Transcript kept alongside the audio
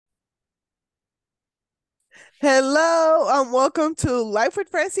Hello, welcome to Life with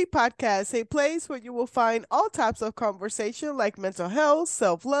Francie podcast, a place where you will find all types of conversation like mental health,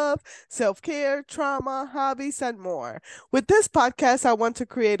 self-love, self-care, trauma, hobbies, and more. With this podcast, I want to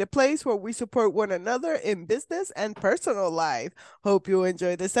create a place where we support one another in business and personal life. Hope you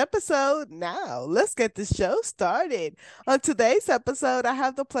enjoy this episode. Now, let's get the show started. On today's episode, I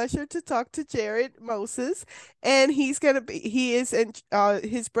have the pleasure to talk to Jared Moses, and he is in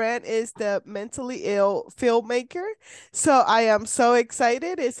his brand is the mentally ill filmmaker. So I am so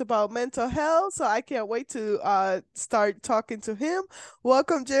excited. It's about mental health, so I can't wait to start talking to him.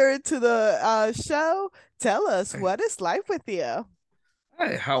 Welcome, Jared, to the show. Tell us, Hi, what is life with you?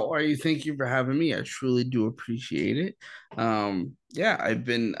 Hi, how are you? Thank you for having me. I truly do appreciate it. Yeah, I've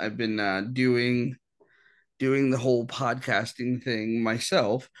been doing the whole podcasting thing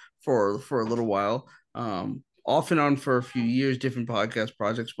myself for a little while. Off and on for a few years, different podcast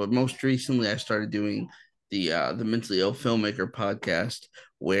projects, but most recently I started doing the mentally ill filmmaker podcast,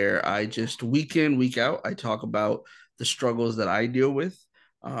 where I just week in, week out, I talk about the struggles that I deal with,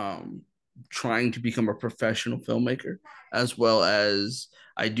 um, trying to become a professional filmmaker, as well as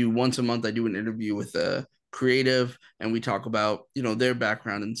I do once a month, I do an interview with a creative and we talk about, their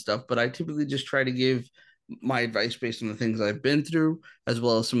background and stuff. But I typically just try to give my advice based on the things I've been through, as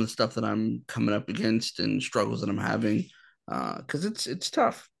well as some of the stuff that I'm coming up against and struggles that I'm having. Because it's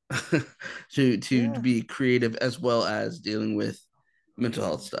tough to Yeah. be creative as well as dealing with mental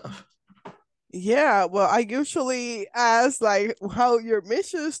health stuff. Yeah, well, I usually ask like how your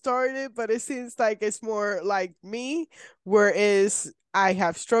mission started, but it seems like it's more like me, whereas I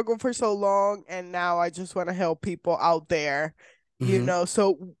have struggled for so long and now I just want to help people out there, you Mm-hmm. know.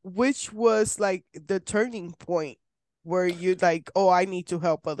 So which was like the turning point where you like, oh, I need to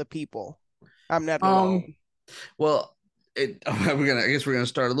help other people. I'm not Um, alone. well, I guess we're gonna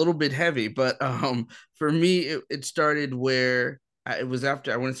start a little bit heavy, but for me, it started where it was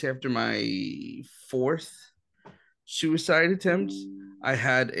after, I want to say after my fourth suicide attempt. I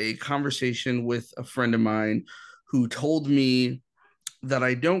had a conversation with a friend of mine who told me that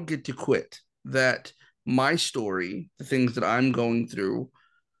I don't get to quit, that my story, the things that I'm going through,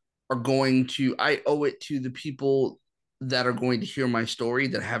 I owe it to the people that are going to hear my story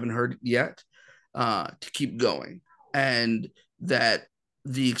that haven't heard it yet, to keep going. And that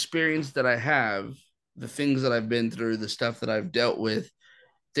the experience that I have, the things that I've been through, the stuff that I've dealt with,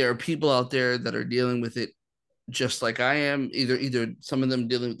 there are people out there that are dealing with it just like I am. Either some of them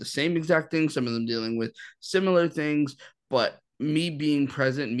dealing with the same exact thing, some of them dealing with similar things, but me being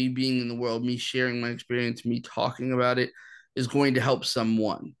present, me being in the world, me sharing my experience, me talking about it is going to help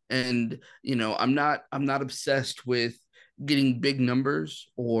someone. And I'm not obsessed with getting big numbers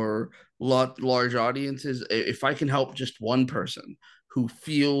or large audiences. If I can help just one person who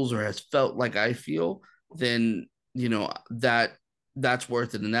feels or has felt like I feel, then that's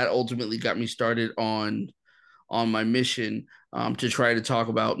worth it. And that ultimately got me started on my mission, to try to talk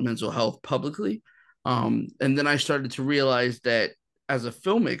about mental health publicly. And then I started to realize that as a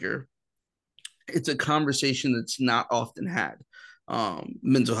filmmaker, it's a conversation that's not often had.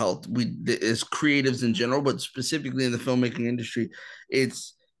 Mental health, we as creatives in general, but specifically in the filmmaking industry,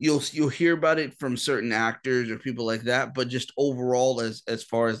 it's you'll hear about it from certain actors or people like that, but just overall, as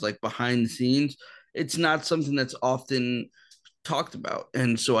far as like behind the scenes, it's not something that's often talked about.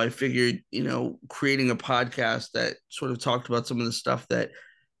 And so I figured, creating a podcast that sort of talked about some of the stuff that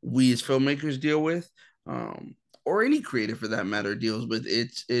we as filmmakers deal with, or any creator for that matter deals with.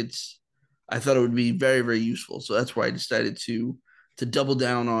 I thought it would be very, very useful. So that's why I decided to double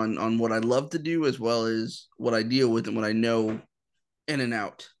down on what I love to do, as well as what I deal with and what I know in and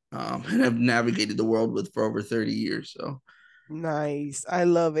out. And I've navigated the world with for over 30 years. So Nice. I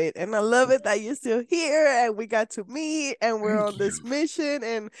love it. And I love it that you're still here and we got to meet and we're thank on you. this mission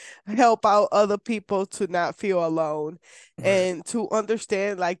and help out other people to not feel alone Right. and to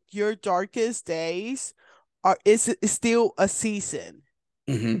understand like your darkest days is still a season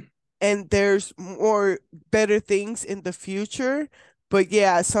Mm-hmm. and there's more better things in the future. But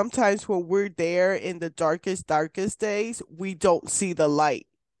yeah, sometimes when we're there in the darkest days, we don't see the light,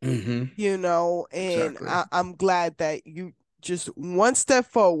 Mm-hmm. and Exactly. I'm glad that you just one step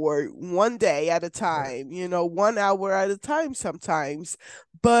forward, one day at a Right. time, 1 hour at a time sometimes.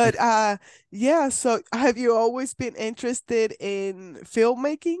 But yeah, so have you always been interested in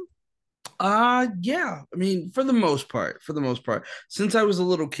filmmaking? Yeah. I mean, for the most part, since I was a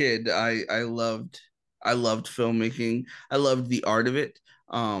little kid, I loved filmmaking. I loved the art of it.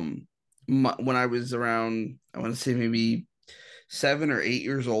 When I was around, I want to say maybe 7 or 8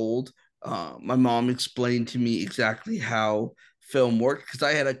 years old, my mom explained to me exactly how film worked, because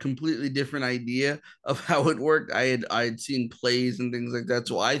I had a completely different idea of how it worked. I had seen plays and things like that,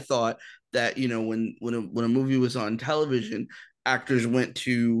 so I thought that, when a movie was on television, actors went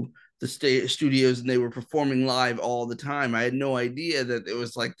to the studios and they were performing live all the time. I had no idea that it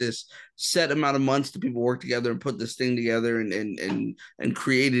was like this set amount of months that people worked together and put this thing together and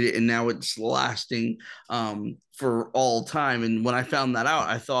created it, and now it's lasting for all time. And when I found that out,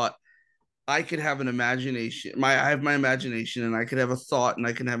 I thought I could have an imagination. I have my imagination, and I could have a thought, and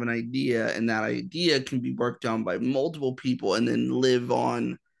I can have an idea, and that idea can be worked on by multiple people and then live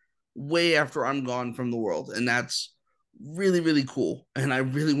on way after I'm gone from the world. And that's really, really cool. And I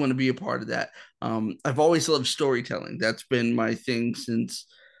really want to be a part of that. I've always loved storytelling. That's been my thing since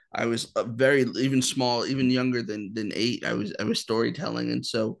I was a very, even small, even younger than 8. I was storytelling. And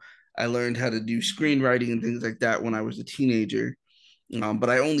so I learned how to do screenwriting and things like that when I was a teenager. But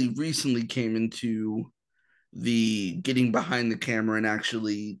I only recently came into the getting behind the camera and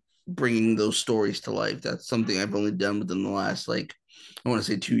actually bringing those stories to life. That's something I've only done within the last, like, I want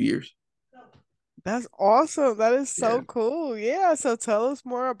to say 2 years. That's awesome. That is Yeah. so cool. Yeah. So tell us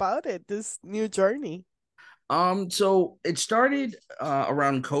more about it, this new journey. So it started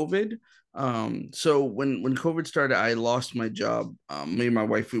around COVID. So when COVID started, I lost my job. Me and my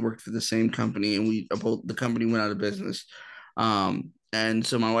wife, we worked for the same company, and both the company went out of business. And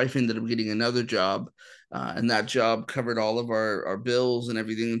so my wife ended up getting another job, and that job covered all of our bills and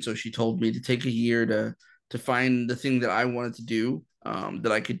everything. And so she told me to take a year to find the thing that I wanted to do,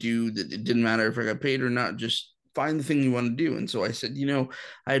 that I could do. That it didn't matter if I got paid or not. Just find the thing you want to do. And so I said,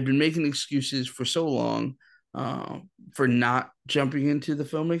 I had been making excuses for so long uh, for not jumping into the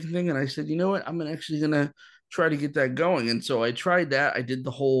filmmaking thing. And I said, you know what? I'm actually gonna try to get that going. And so I tried that. I did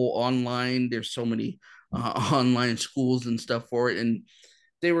the whole online. There's so many online schools and stuff for it, and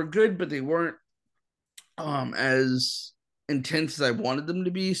they were good, but they weren't as intense as I wanted them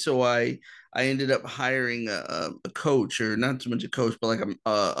to be. So I ended up hiring a coach, or not so much a coach, but like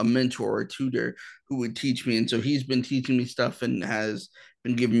a mentor or a tutor who would teach me. And so he's been teaching me stuff and has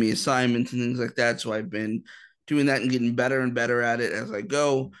been giving me assignments and things like that. So I've been doing that and getting better and better at it as I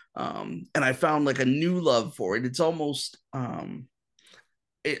go. And I found like a new love for it. It's almost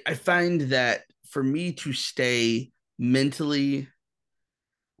I find that for me to stay mentally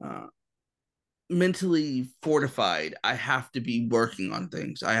uh, mentally fortified, I have to be working on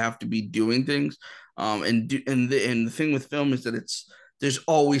things. I have to be doing things. And the thing with film is that there's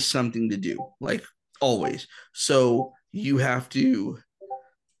always something to do, like always. So you have to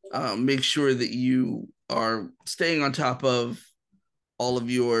make sure that you are staying on top of all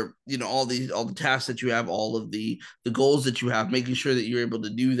of your, all the tasks that you have, all of the goals that you have, making sure that you're able to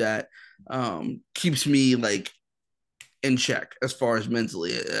do that keeps me like in check as far as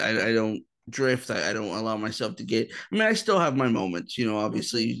mentally. I don't drift. I don't allow myself to get. I mean, I still have my moments.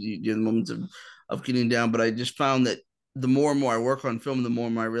 Obviously, you have moments of getting down. But I just found that the more and more I work on film, the more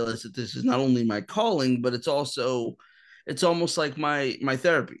and more I realize that this is not only my calling, but it's almost like my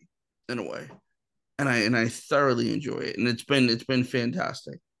therapy in a way. And I thoroughly enjoy it, and it's been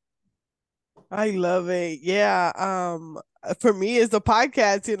fantastic. I love it. Yeah. For me it's the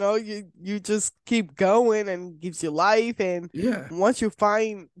podcast, you just keep going and gives you life, and Yeah, once you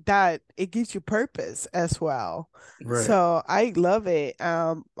find that, it gives you purpose as well. right. So I love it.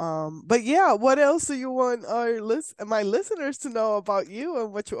 But yeah, what else do you want my listeners to know about you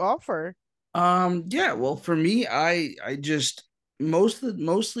and what you offer? Yeah, well, for me, I just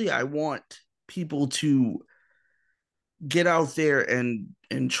mostly I want people to get out there and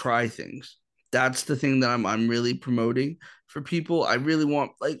try things. That's the thing that I'm really promoting for people. I really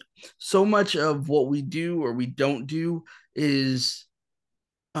want, like, so much of what we do or we don't do is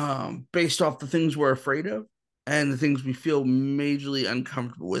based off the things we're afraid of and the things we feel majorly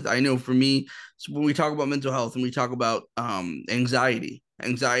uncomfortable with. I know for me, so when we talk about mental health and we talk about anxiety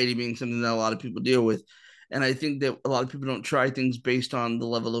being something that a lot of people deal with. And I think that a lot of people don't try things based on the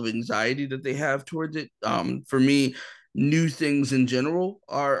level of anxiety that they have towards it. For me, new things in general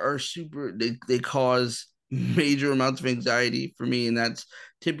are super, they cause major amounts of anxiety for me. And that's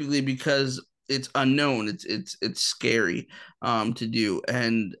typically because it's unknown. It's scary to do.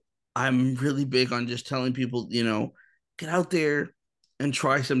 And I'm really big on just telling people, get out there and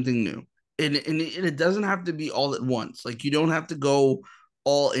try something new. And it doesn't have to be all at once. Like, you don't have to go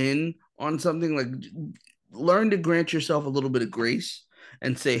all in on something. Like, learn to grant yourself a little bit of grace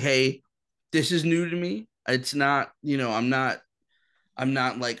and say, hey, this is new to me. It's not, I'm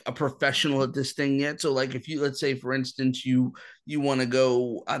not like a professional at this thing yet. So like, if you, let's say for instance, you want to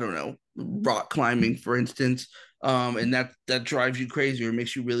go, I don't know, rock climbing for instance, and that drives you crazy or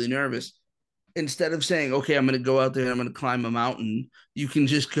makes you really nervous. instead of saying, okay, I'm going to go out there and I'm going to climb a mountain, you can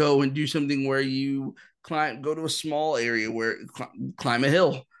just go and do something where you go to a small area where climb a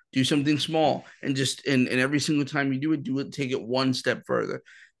hill, do something small, and just, and every single time you do it, take it one step further.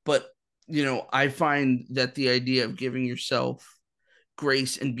 But, I find that the idea of giving yourself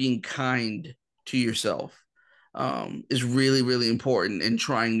grace and being kind to yourself is really, really important in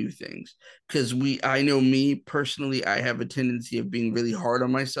trying new things. Because I know me personally, I have a tendency of being really hard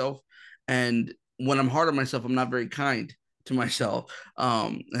on myself. And when I'm hard on myself, I'm not very kind to myself.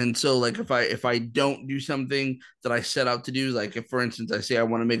 And so like if I don't do something that I set out to do, like if for instance I say I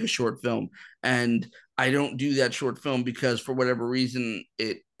want to make a short film and I don't do that short film because for whatever reason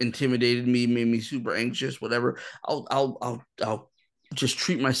it intimidated me, made me super anxious, whatever, I'll just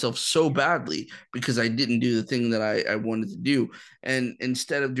treat myself so badly because I didn't do the thing that I wanted to do. And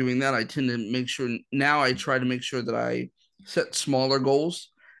instead of doing that, I tend to make sure now I try to make sure that I set smaller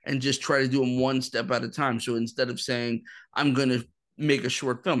goals and just try to do them one step at a time. So instead of saying, I'm going to make a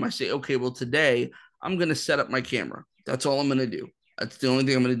short film, I say, okay, well, today I'm going to set up my camera. That's all I'm going to do. That's the only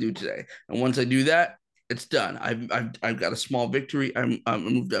thing I'm going to do today. And once I do that, it's done. I've got a small victory. I'm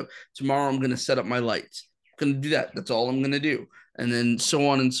moved up. Tomorrow I'm going to set up my lights. I'm going to do that. That's all I'm going to do, and then so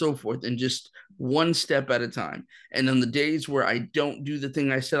on and so forth, and just one step at a time. And on the days where I don't do the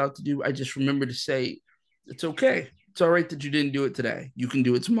thing I set out to do, I just remember to say, it's okay. It's all right that you didn't do it today. You can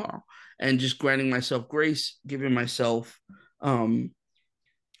do it tomorrow. And just granting myself grace, giving myself um,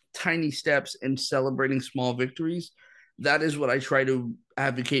 tiny steps and celebrating small victories. That is what I try to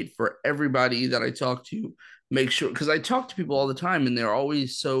advocate for everybody that I talk to. Make sure, because I talk to people all the time and they're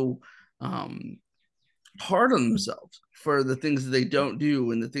always so um, hard on themselves for the things that they don't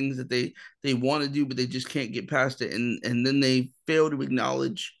do and the things that they want to do but they just can't get past it, and then they fail to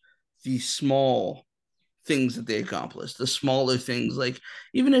acknowledge the small things that they accomplished, the smaller things, like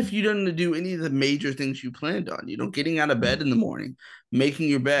even if you didn't do any of the major things you planned on, getting out of bed in the morning, making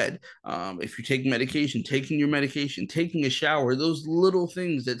your bed, if you take medication, taking your medication, taking a shower, those little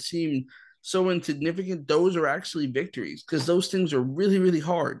things that seem so insignificant, those are actually victories because those things are really, really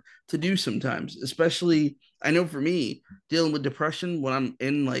hard to do sometimes, especially I know for me dealing with depression when I'm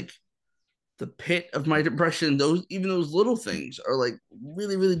in like the pit of my depression, those even those little things are like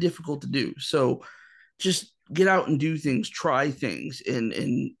really, really difficult to do. So just get out and do things, try things,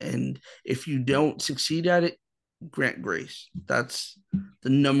 and if you don't succeed at it, grant grace. That's the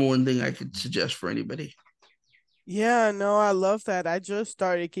number one thing I could suggest for anybody. Yeah, no, I love that. I just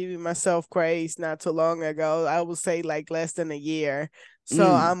started giving myself grace not too long ago. I would say like less than a year. So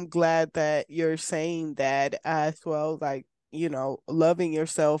Mm, I'm glad that you're saying that as well. Like, loving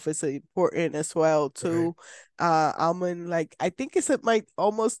yourself is important as well right. too. I'm in like I think it's at my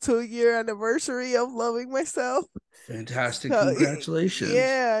almost 2 year anniversary of loving myself. Fantastic. So Congratulations.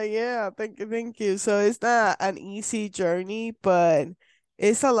 yeah, yeah. Thank you, thank you. So it's not an easy journey, but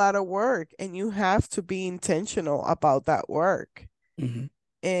it's a lot of work, and you have to be intentional about that work. Mm-hmm.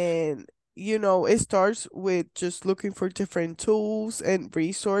 And it starts with just looking for different tools and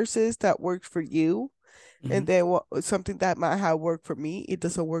resources that work for you. Mm-hmm. And then something that might have worked for me, it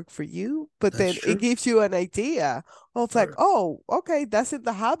doesn't work for you. But That's then it true. gives you an idea of like, Right. oh, okay, that's in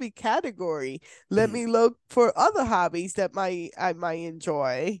the hobby category. Let Mm-hmm. me look for other hobbies that I might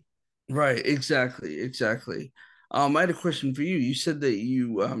enjoy. Right. Exactly. Exactly. I had a question for you. You said that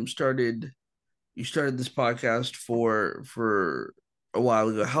you started this podcast for a while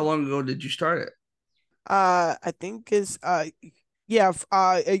ago. How long ago did you start it? I think it's yeah,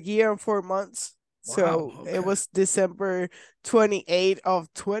 a year and 4 months. Wow. So it Okay. was December 28th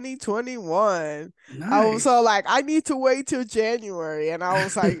of 2021. I was all Nice. like, I need to wait till January. And I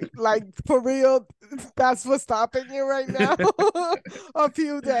was like for real, that's what's stopping you right now. A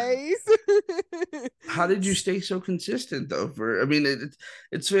few days. How did you stay so consistent though? For I mean,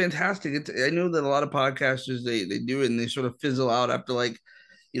 it's fantastic. I know that a lot of podcasters they do it and they sort of fizzle out after like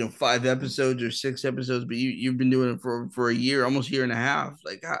 5 episodes or 6 episodes, but you've been doing it for a year, almost year and a half.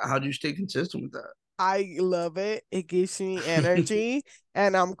 Like how do you stay consistent with I love it. It gives me that? energy,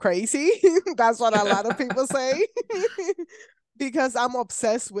 and I'm crazy. That's what a lot of people say. Because I'm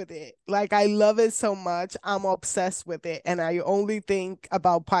obsessed with it. Like I love it so much. I'm obsessed with it. And I only think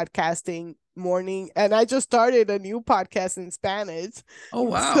about podcasting morning. And I just started a new podcast in Spanish. Oh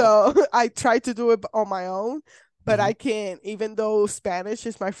wow. So I try to do it on my own, but Mhm, I can't, even though Spanish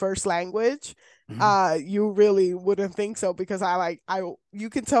is my first language. mhm, You really wouldn't think so because I you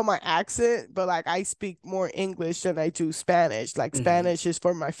can tell my accent, but like I speak more English than I do Spanish. Like mhm. Spanish is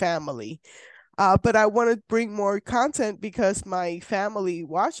for my family. But I want to bring more content because my family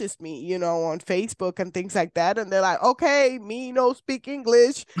watches me, on Facebook and things like that. And they're like, okay, me no speak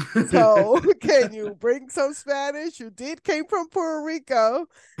English. So can you bring some Spanish? You did came from Puerto Rico.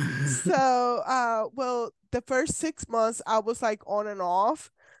 So, well, the first 6 months I was like on and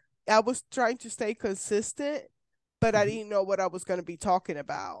off. I was trying to stay consistent, but I didn't know what I was going to be talking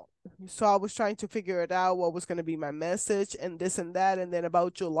about. So I was trying to figure it out, what was going to be my message and this and that. And then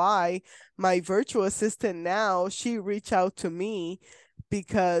about July, my virtual assistant now, she reached out to me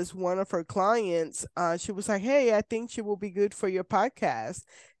because one of her clients, she was like, hey, I think she will be good for your podcast.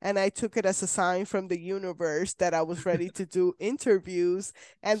 And I took it as a sign from the universe that I was ready to do interviews.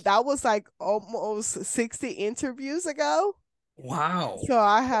 And that was like almost 60 interviews ago. Wow. So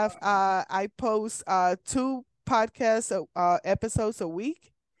I post two podcast episodes a week.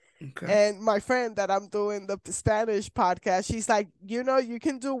 Okay. And my friend that I'm doing the Spanish podcast, she's like, you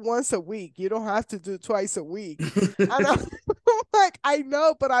can do once a week. You don't have to do twice a week. And I'm like, I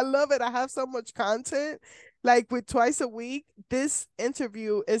know, but I love it. I have so much content. Like with twice a week, this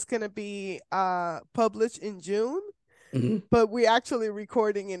interview is gonna be published in June, Mhm. but we're actually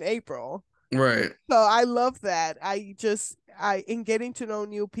recording in April. Right. So I love that. I in getting to know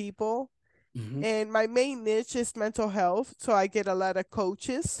new people. Hmm. And my main niche is mental health. So I get a lot of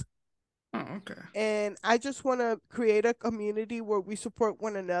coaches. Oh, okay. And I just want to create a community where we support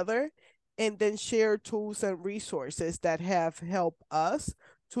one another and then share tools and resources that have helped us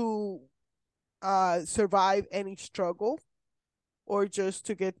to survive any struggle or just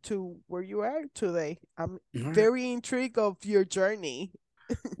to get to where you are today. I'm All right. very intrigued of your journey.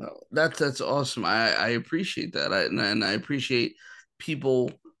 Well, that's awesome. I appreciate that. And I appreciate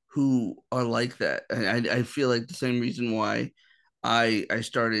people who are like that. I feel like the same reason why I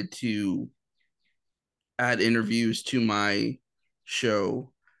started to add interviews to my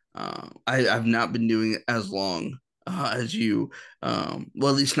show. I've not been doing it as long as you. Well,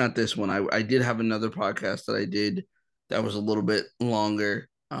 at least not this one. I did have another podcast that I did that was a little bit longer,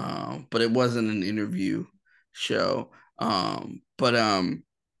 but it wasn't an interview show. But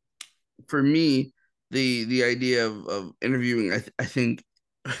for me, the idea of interviewing, I think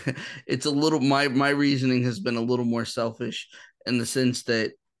it's a little my reasoning has been a little more selfish in the sense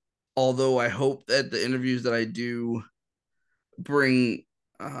that although I hope that the interviews that I do bring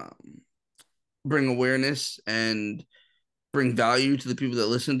um, bring awareness and bring value to the people that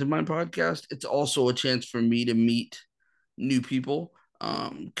listen to my podcast, it's also a chance for me to meet new people,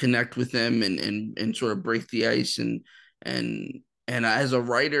 connect with them, and sort of break the ice. And as a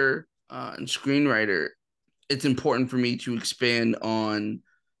writer and screenwriter, it's important for me to expand on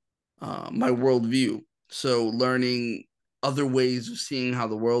my worldview. So learning other ways of seeing how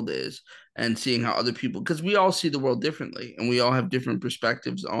the world is and seeing how other people, because we all see the world differently and we all have different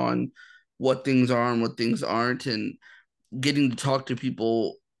perspectives on what things are and what things aren't. And getting to talk to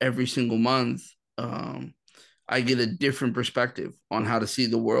people every single month, I get a different perspective on how to see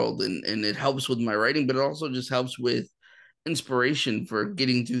the world. And it helps with my writing, but it also just helps with inspiration for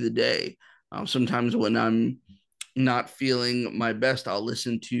getting through the day. Sometimes when I'm not feeling my best, I'll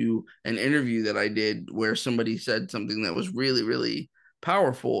listen to an interview that I did where somebody said something that was really, really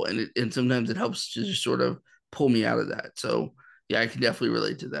powerful, and sometimes it helps to just sort of pull me out of that. So yeah, I can definitely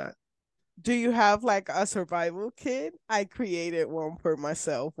relate to that. Do you have like a survival kit? I created one for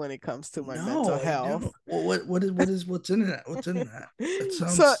myself when it comes to my mental No, I health. don't. Well, what's in that? What's in that? That So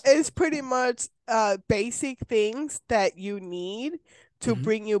sounds. it's pretty much basic things that you need to Mhm.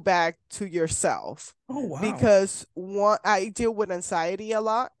 bring you back to yourself. Oh wow. Because one, I deal with anxiety a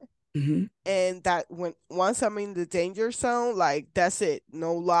lot, Hmm. and that when once I'm in the danger zone, like that's it.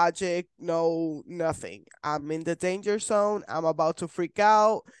 No logic, no nothing. I'm in the danger zone. I'm about to freak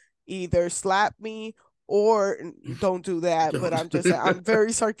out. Either slap me or don't do that. But Don't. I'm just I'm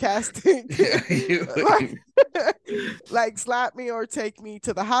very sarcastic. Yeah, like like slap me or take me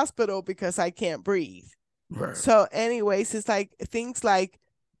to the hospital because I can't breathe. right. So, anyways, it's like things like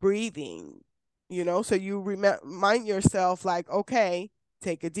breathing, so you remind yourself, like, okay,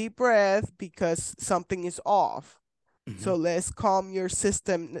 take a deep breath because something is off. Hmm. So, let's calm your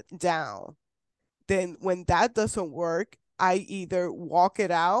system down. Then, when that doesn't work, I either walk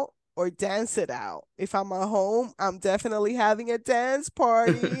it out or dance it out. If I'm at home, I'm definitely having a dance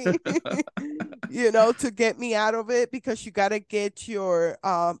party, to get me out of it because you got to get your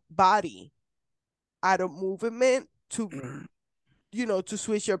body out of movement to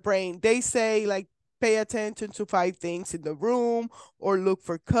switch your brain. They say like pay attention to five things in the room or look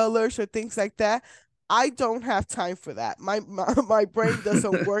for colors or things like that. I don't have time for that. My brain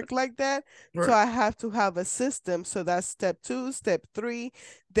doesn't work like that. So Right. I have to have a system. So that's step two, step three.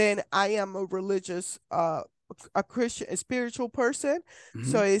 Then I am a religious, a Christian, a spiritual person.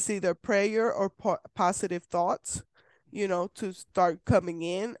 So Hmm. it's either prayer or positive thoughts, to start coming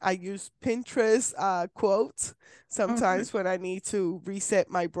in. I use Pinterest quotes Oh, sometimes nice. when I need to reset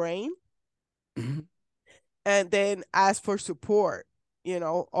my brain, Hmm. and then ask for support,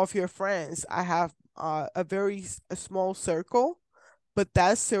 of your friends. I have a very a small circle, but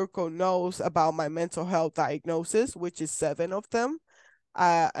that circle knows about my mental health diagnosis, which is seven of them: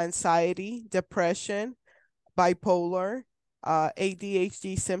 anxiety, depression, bipolar,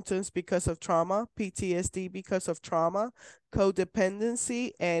 ADHD symptoms because of trauma, PTSD because of trauma,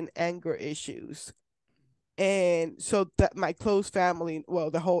 codependency, and anger issues. And so that my close family, well,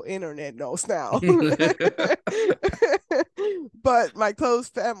 the whole internet knows now. But my close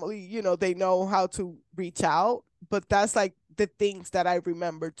family, they know how to reach out. But that's like the things that I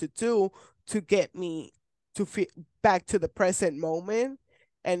remember to do to get me to feel back to the present moment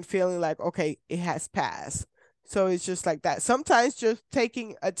and feeling like, okay, it has passed. So it's just like that. Sometimes just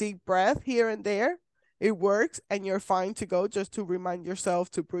taking a deep breath here and there, it works, and you're fine to go, just to remind yourself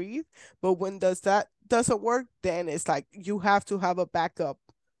to breathe. But when does that doesn't work, then it's like you have to have a backup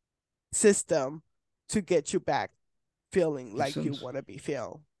system to get you back feeling Makes like you sense. want to be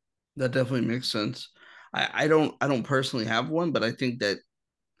feel. That definitely makes sense. I don't personally have one, but I think that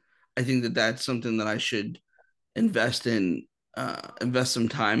that's something that I should invest in, invest some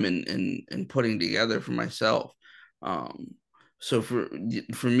time in putting together for myself. Um, so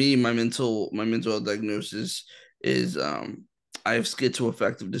for me, my mental health diagnosis is, I have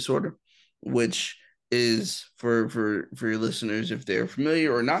schizoaffective disorder, which is, for your listeners, if they're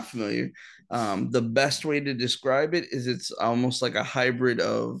familiar or not familiar, the best way to describe it is it's almost like a hybrid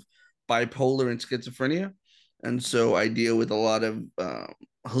of bipolar and schizophrenia. And so I deal with a lot of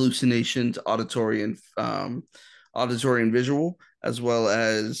hallucinations, auditory and visual, as well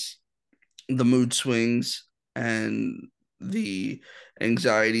as the mood swings and the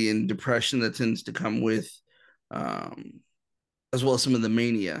anxiety and depression that tends to come with, um, as well as some of the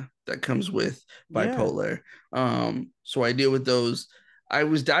mania that comes with Yeah. bipolar. So I deal with those. I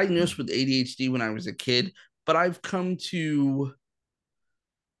was diagnosed with ADHD when I was a kid, but I've come to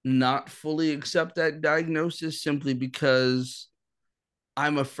not fully accept that diagnosis simply because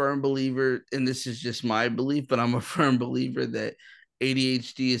I'm a firm believer, and this is just my belief, but I'm a firm believer that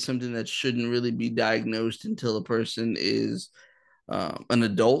ADHD is something that shouldn't really be diagnosed until a person is an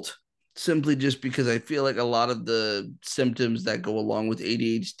adult, simply just because I feel like a lot of the symptoms that go along with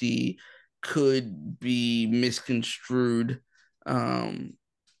ADHD could be misconstrued. Um,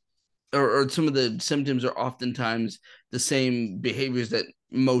 or some of the symptoms are oftentimes the same behaviors that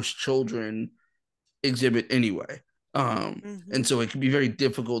most children exhibit anyway. And Mm-hmm. so it can be very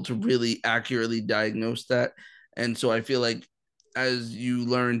difficult to really accurately diagnose that. And so I feel like as you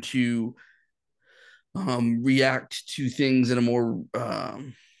learn to react to things in a more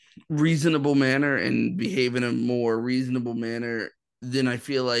reasonable manner and behave in a more reasonable manner, then I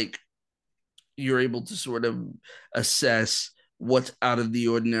feel like you're able to sort of assess what's out of the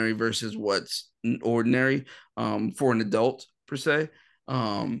ordinary versus what's ordinary, for an adult per se.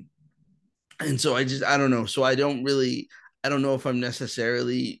 Um, and so I don't know. So I don't know if I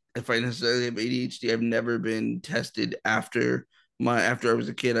necessarily have ADHD. I've never been tested after I was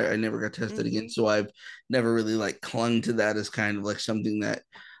a kid. I never got tested again. Mm-hmm. So I've never really like clung to that as kind of like something that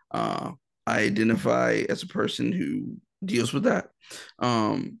uh I identify as a person who deals with that.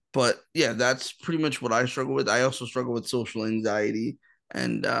 But yeah, that's pretty much what I struggle with. I also struggle with social anxiety,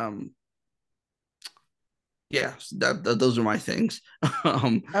 and yeah, those are my things.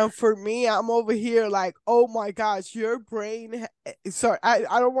 um And for me, I'm over here like, oh my gosh, your brain. Sorry,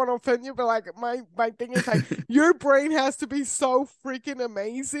 I don't want to offend you, but like my thing is like, your brain has to be so freaking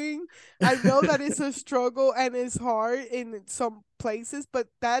amazing. I know that it's a struggle and it's hard in some places, but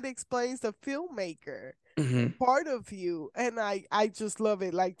that explains the filmmaker Mhm. part of you, and I just love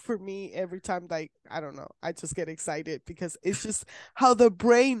it. Like for me, every time, like, I don't know, I just get excited because it's just how the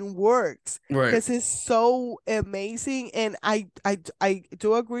brain works, Right. because it's so amazing. And I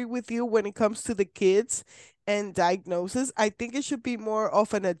do agree with you when it comes to the kids and diagnosis. I think it should be more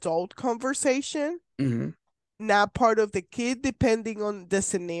of an adult conversation, Hmm. not part of the kid, depending on the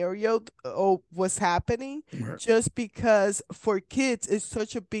scenario of what's happening. Right. Just because for kids it's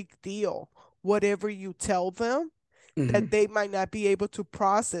such a big deal, whatever you tell them, that Hmm. they might not be able to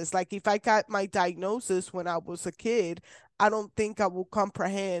process. Like if I got my diagnosis when I was a kid, I don't think I will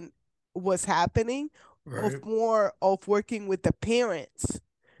comprehend what's happening, of Right. more of working with the parents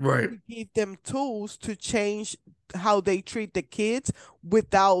Right. to give them tools to change how they treat the kids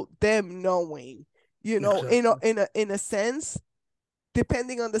without them knowing. You know, Exactly. in a sense,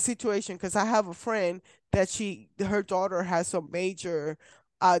 depending on the situation, because I have a friend that her daughter has some major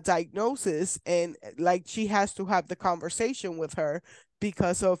diagnosis, and like she has to have the conversation with her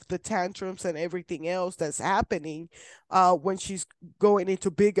because of the tantrums and everything else that's happening when she's going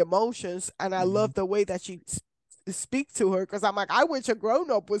into big emotions. And I Mhm. love the way that she speak to her, because I'm like, I wish a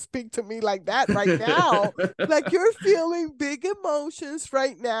grown-up would speak to me like that right now. Like, you're feeling big emotions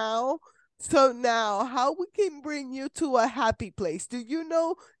right now, so now, how we can bring you to a happy place? Do you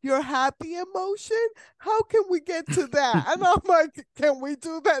know your happy emotion? How can we get to that? And I'm like, can we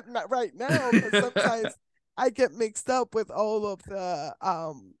do that right now? Because sometimes I get mixed up with all of the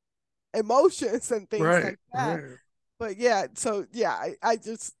emotions and things Right, like that. right. But yeah, so yeah, I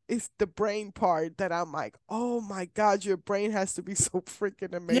just, it's the brain part that I'm like, oh my God, your brain has to be so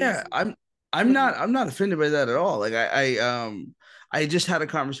freaking Yeah, amazing. I'm When, not offended by that at all. Like I just had a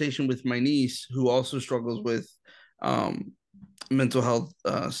conversation with my niece who also struggles with um mental health,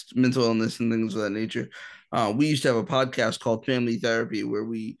 mental illness and things of that nature. We used to have a podcast called Family Therapy where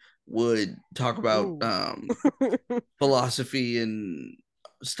we would talk about ooh. philosophy and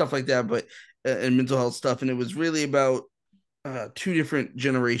stuff like that, but and mental health stuff. And it was really about two different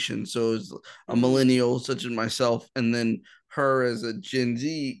generations. So it was a Mm, millennial, such as myself, and then her as a Gen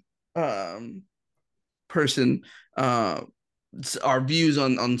Z um, person. Our views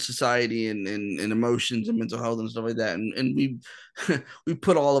on society and emotions and mental health and stuff like that, and we we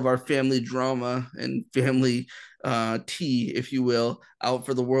put all of our family drama and family tea, if you will, out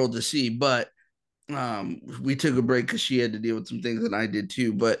for the world to see. But we took a break because she had to deal with some things and I did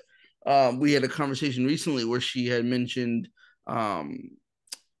too. But we had a conversation recently where she had mentioned um,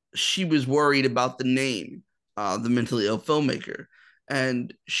 she was worried about the name, the mentally ill filmmaker,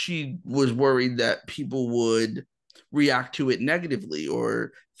 and she was worried that people would react to it negatively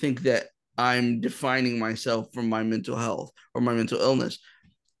or think that I'm defining myself from my mental health or my mental illness.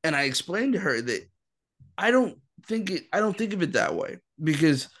 And I explained to her that I don't think of it that way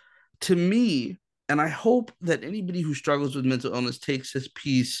because to me, and I hope that anybody who struggles with mental illness takes this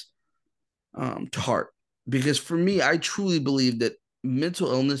piece to heart. Because for me, I truly believe that mental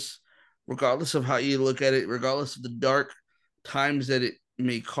illness, regardless of how you look at it, regardless of the dark times that it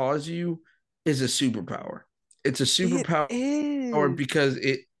may cause you, is a superpower. It's a it superpower is. because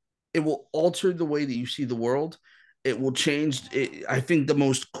it will alter the way that you see the world. It will change it. I think the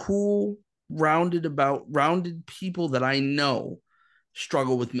most cool, rounded people that I know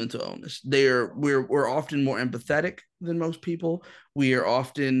struggle with mental illness. We're often more empathetic than most people. We are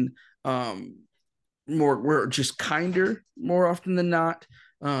often we're just kinder more often than not.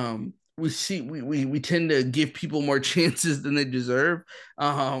 We tend to give people more chances than they deserve.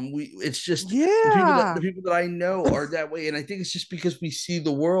 We it's just the Yeah. people that I know are that way, and I think it's just because we see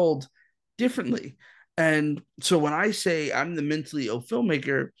the world differently. And so when I say I'm the mentally ill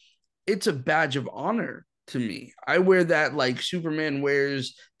filmmaker, it's a badge of honor to me. I wear that like Superman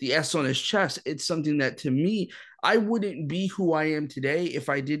wears the S on his chest. It's something that to me, I wouldn't be who I am today if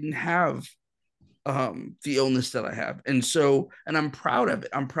I didn't have the illness that I have. And I'm proud of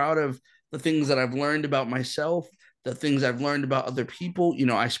it. I'm proud of the things that I've learned about myself, the things I've learned about other people. You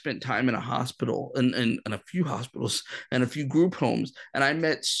know, I spent time in a hospital and a few hospitals and a few group homes, and I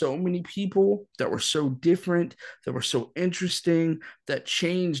met so many people that were so different, that were so interesting, that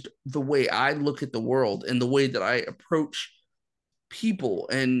changed the way I look at the world and the way that I approach people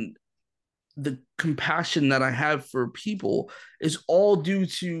and the compassion that I have for people is all due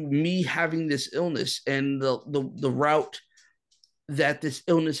to me having this illness and the route that this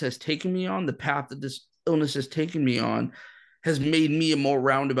illness has taken me on, the path that this illness has taken me on, has made me a more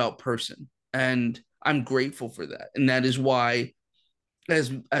roundabout person. And I'm grateful for that. And that is why, as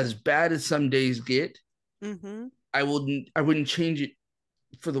bad as some days get, Mm-hmm. I wouldn't change it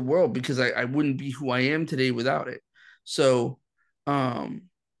for the world because I wouldn't be who I am today without it. So um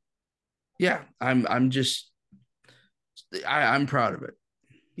yeah, I'm just I'm proud of it.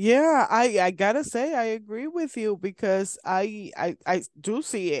 Yeah, I gotta say I agree with you, because I do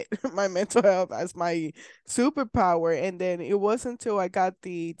see it, my mental health, as my superpower. And then it wasn't until I got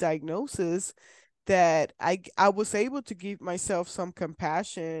the diagnosis that I was able to give myself some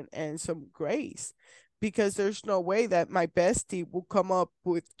compassion and some grace, because there's no way that my bestie will come up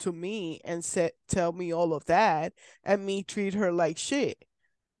with to me and tell me all of that and me treat her like shit.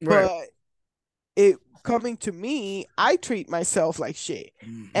 Right. But it coming to me, I treat myself like shit,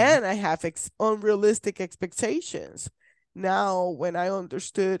 Mm-hmm. and I have unrealistic expectations. Now, when I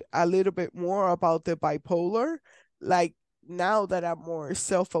understood a little bit more about the bipolar, like now that I'm more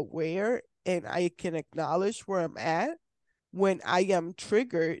self-aware and I can acknowledge where I'm at, when I am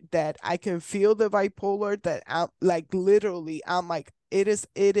triggered, that I can feel the bipolar, that I'm like literally I'm like it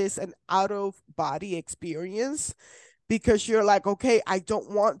is an out of body experience, because you're like, okay, I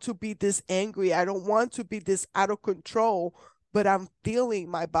don't want to be this angry. I don't want to be this out of control, but I'm feeling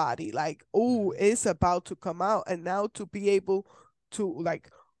my body like, oh, it's about to come out. And now to be able to like,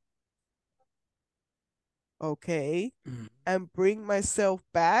 okay, Mhm. and bring myself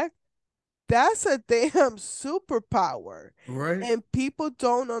back, that's a damn superpower. Right. And people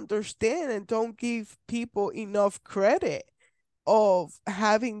don't understand and don't give people enough credit of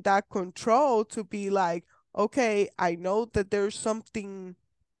having that control to be like, okay, I know that there's something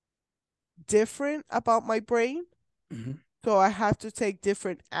different about my brain, Mm-hmm. so I have to take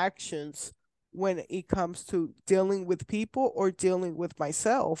different actions when it comes to dealing with people or dealing with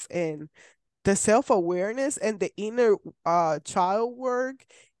myself. And the self-awareness and the inner child work,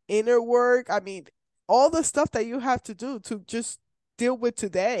 inner work, I mean, all the stuff that you have to do to just deal with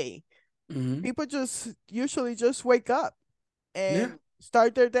today. Mm-hmm. People just usually just wake up Yeah. and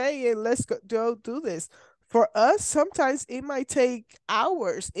start their day and let's go do this. For us, sometimes it might take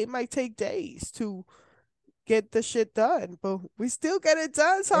hours, it might take days to get the shit done, but we still get it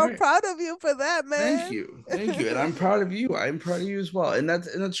done. So I'm Right. proud of you for that, Thank man. you. Thank you. And I'm proud of you. I'm proud of you as well. And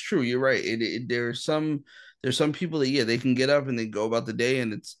that's true. You're right. There's some people that, yeah, they can get up and they go about the day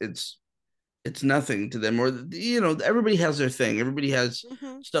and it's nothing to them. Or, everybody has their thing. Everybody has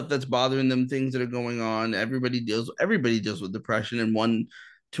Hmm. stuff that's bothering them, things that are going on. Everybody deals with depression in one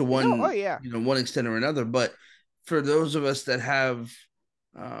to No, oh one, yeah. one extent or another. But for those of us that have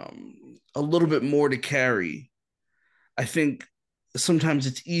a little bit more to carry, I think sometimes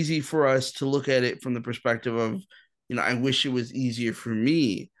it's easy for us to look at it from the perspective of, I wish it was easier for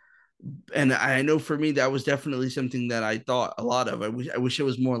me. And I know for me that was definitely something that I thought a lot of. I wish it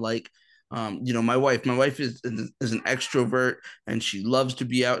was more like, my wife. My wife is an extrovert and she loves to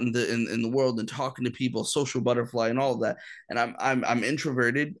be out in the world and talking to people, social butterfly and all of that. And I'm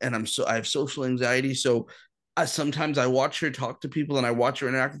introverted and I have social anxiety. So sometimes I watch her talk to people and I watch her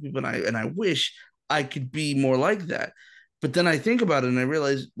interact with people and I wish I could be more like that. But then I think about it and I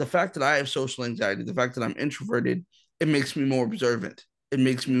realize the fact that I have social anxiety, the fact that I'm introverted, it makes me more observant. It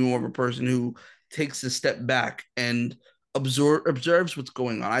makes me more of a Hmm. person who takes a step back and observes what's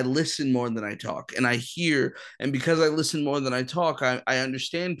going on. I listen more than I talk, and I hear. And because I listen more than I talk, I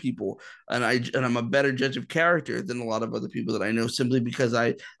understand people, and I'm a better judge of character than a lot of other people that I know, simply because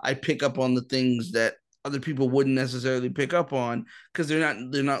I pick up on the things that other people wouldn't necessarily pick up on because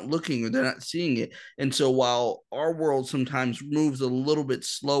they're not looking or they're not seeing it. And so while our world sometimes moves a little bit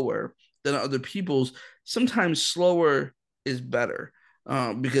slower than other people's, sometimes slower is better,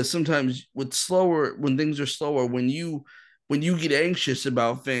 because sometimes when things are slower, when you get anxious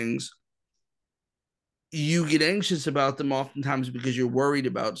about things, you get anxious about them oftentimes because you're worried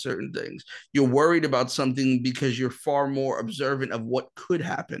about certain things. You're worried about something because you're far more observant of what could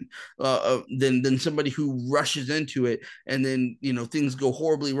happen, than somebody who rushes into it and then things go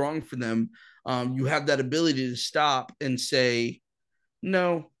horribly wrong for them. You have that ability to stop and say,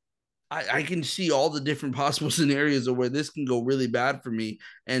 no, I can see all the different possible scenarios of where this can go really bad for me,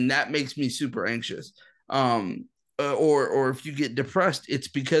 and that makes me super anxious. Or if you get depressed, it's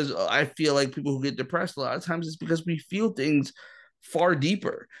because I feel like people who get depressed a lot of times it's because we feel things far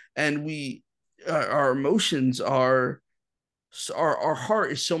deeper, and our emotions our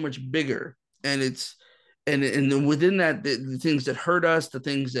heart is so much bigger, and it's and then within that, the things that hurt us, the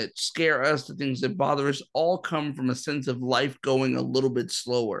things that scare us, the things that bother us all come from a sense of life going a little bit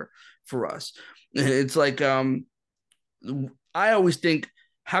slower for us. And it's like, I always think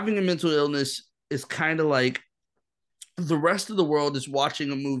having a mental illness is kind of like the rest of the world is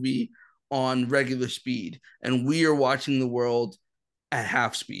watching a movie on regular speed and we are watching the world at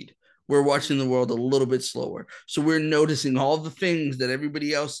half speed. We're watching the world a little bit slower. So we're noticing all the things that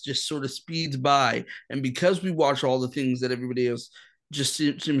everybody else just sort of speeds by. And because we watch all the things that everybody else just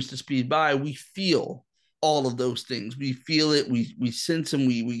seems to speed by, we feel all of those things. We feel it, we sense them,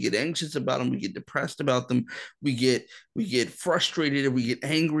 we get anxious about them, we get depressed about them, we get we get frustrated, we get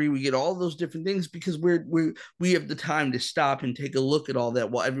angry, we get all those different things because we have the time to stop and take a look at all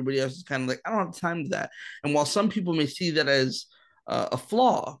that while everybody else is kind of like, I don't have time to that. And while some people may see that as a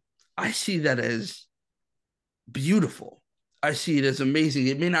flaw, I see that as beautiful. I see it as amazing.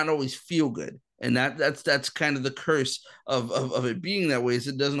 It may not always feel good, and that's kind of the curse of it being that way. Is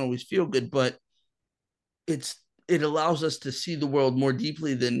it doesn't always feel good, but it's it allows us to see the world more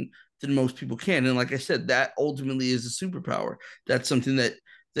deeply than most people can. And like I said, that ultimately is a superpower. That's something that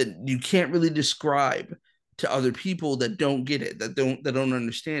you can't really describe to other people that don't get it, that don't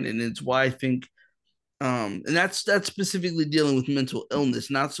understand it. And it's why I think and that's specifically dealing with mental illness,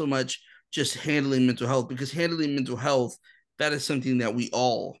 not so much just handling mental health, because handling mental health, that is something that we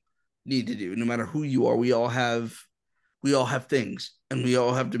all need to do, no matter who you are. We all have things, and we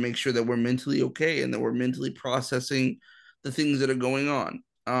all have to make sure that we're mentally okay and that we're mentally processing the things that are going on.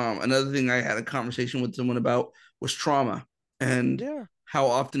 Another thing I had a conversation with someone about was trauma, and Yeah. how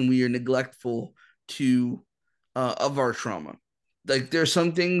often we are neglectful to of our trauma. Like there's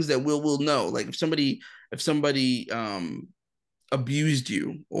some things that we'll know. Like if somebody abused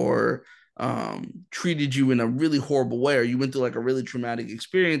you, or treated you in a really horrible way, or you went through like a really traumatic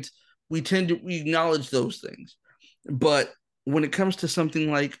experience, we acknowledge those things. But when it comes to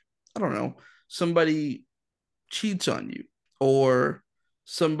something like, I don't know, somebody cheats on you, or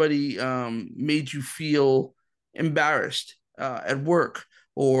somebody made you feel embarrassed at work,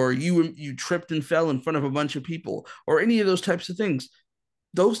 or you tripped and fell in front of a bunch of people, or any of those types of things,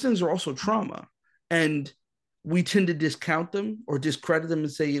 those things are also trauma. And we tend to discount them or discredit them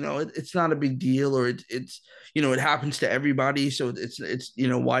and say, it's not a big deal, or it happens to everybody, so it's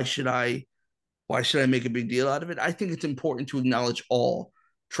why should I make a big deal out of it? I think it's important to acknowledge all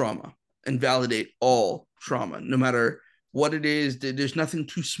trauma and validate all trauma, no matter what it is. There's nothing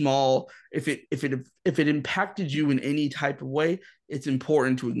too small. If it impacted you in any type of way, it's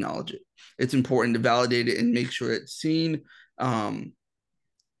important to acknowledge it. It's important to validate it and make sure it's seen. Um,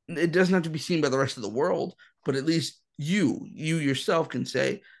 it doesn't have to be seen by the rest of the world, but at least you yourself can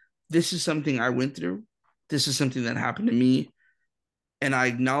say, this is something I went through. This is something that happened to me, and I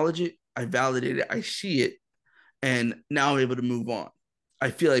acknowledge it. I validate it. I see it, and now I'm able to move on. I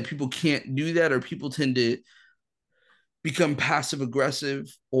feel like people can't do that, or people tend to become passive aggressive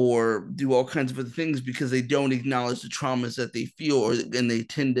or do all kinds of other things because they don't acknowledge the traumas that they feel, and they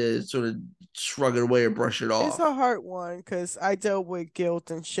tend to sort of shrug it away or brush it It's off. a hard one because I dealt with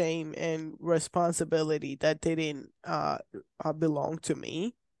guilt and shame and responsibility that didn't belong to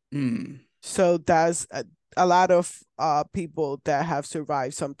me. Mm, So that's a lot of people that have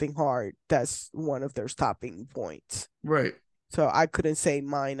survived something hard. That's one of their stopping points. right, So I couldn't say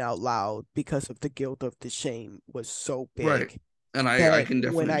mine out loud because of the guilt of the shame was so right. big And I that can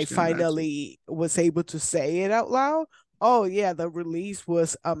when definitely I understand that too. finally was able to say it out loud, oh yeah, the release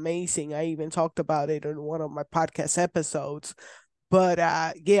was amazing. I even talked about it in one of my podcast episodes. But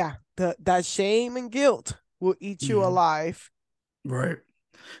yeah, that shame and guilt will eat you Mhm. alive. Right.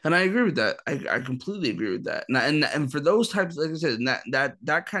 And I agree with that. I completely agree with that. And for those types, like I said,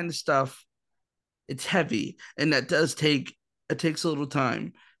 that kind of stuff, it's heavy, and that does take it takes a little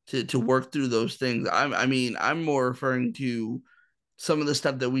time to work through those things. I mean, I'm more referring to some of the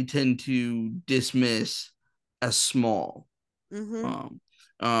stuff that we tend to dismiss as small.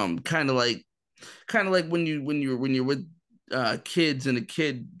 Mm-hmm. Um, kind of like when you're with kids, and a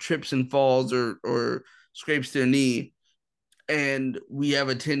kid trips and falls, or scrapes their knee, and we have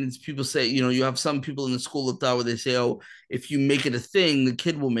a tendency, people say, you have some people in the school of thought where they say, oh, if you make it a thing, the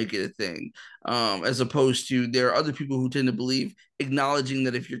kid will make it a thing. As opposed to, there are other people who tend to believe, acknowledging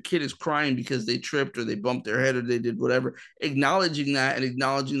that if your kid is crying because they tripped or they bumped their head or they did whatever, acknowledging that, and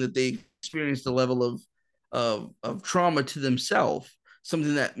acknowledging that they experienced a level of trauma to themselves,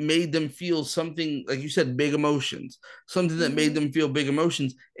 something that made them feel something, like you said, big emotions, something that made Mm-hmm. them feel big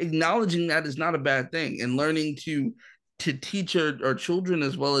emotions. Acknowledging that is not a bad thing, and learning to teach our children,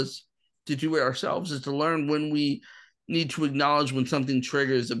 as well as to do it ourselves, is to learn when we need to acknowledge when something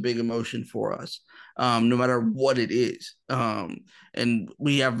triggers a big emotion for us, no matter what it is. And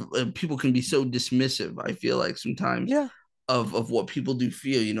we have people can be so dismissive, I feel like sometimes, Yeah. of what people do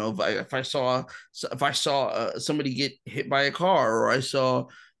feel. If I saw somebody get hit by a car, or I saw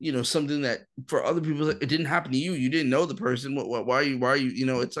something that for other people, it didn't happen to you. You didn't know the person. Why are you?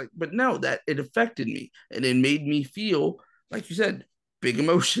 It's like, but no, that it affected me, and it made me feel, like you said, big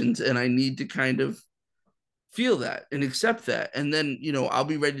emotions, and I need to kind of feel that and accept that, and then I'll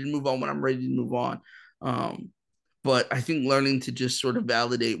be ready to move on when I'm ready to move on. Um, but I think learning to just sort of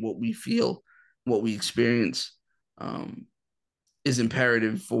validate what we feel, what we experience, um, is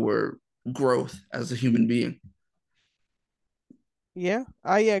imperative for growth as a human being. Yeah,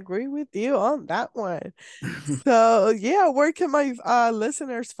 I agree with you on that one. So yeah, where can my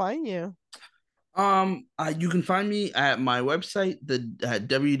listeners find you? You can find me at my website, the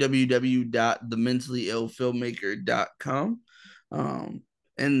www.thementallyillfilmmaker.com. Um,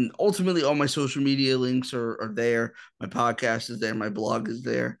 and ultimately, all my social media links are there. My podcast is there. My blog is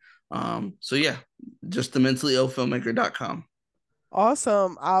there. So yeah, just thementallyillfilmmaker.com.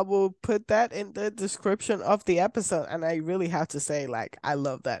 Awesome. I will put that in the description of the episode. And I really have to say, like, I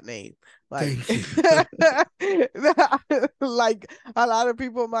love that name. Like, Thank you. like a lot of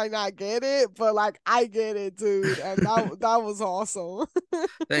people might not get it, but like I get it, dude, and that was awesome.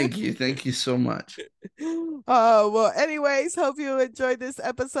 Thank you. Thank you so much. Well, anyways, hope you enjoyed this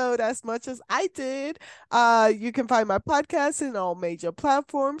episode as much as I did. You can find my podcast in all major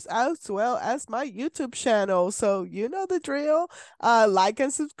platforms as well as my YouTube channel. So you know the drill. Like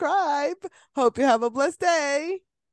and subscribe. Hope you have a blessed day.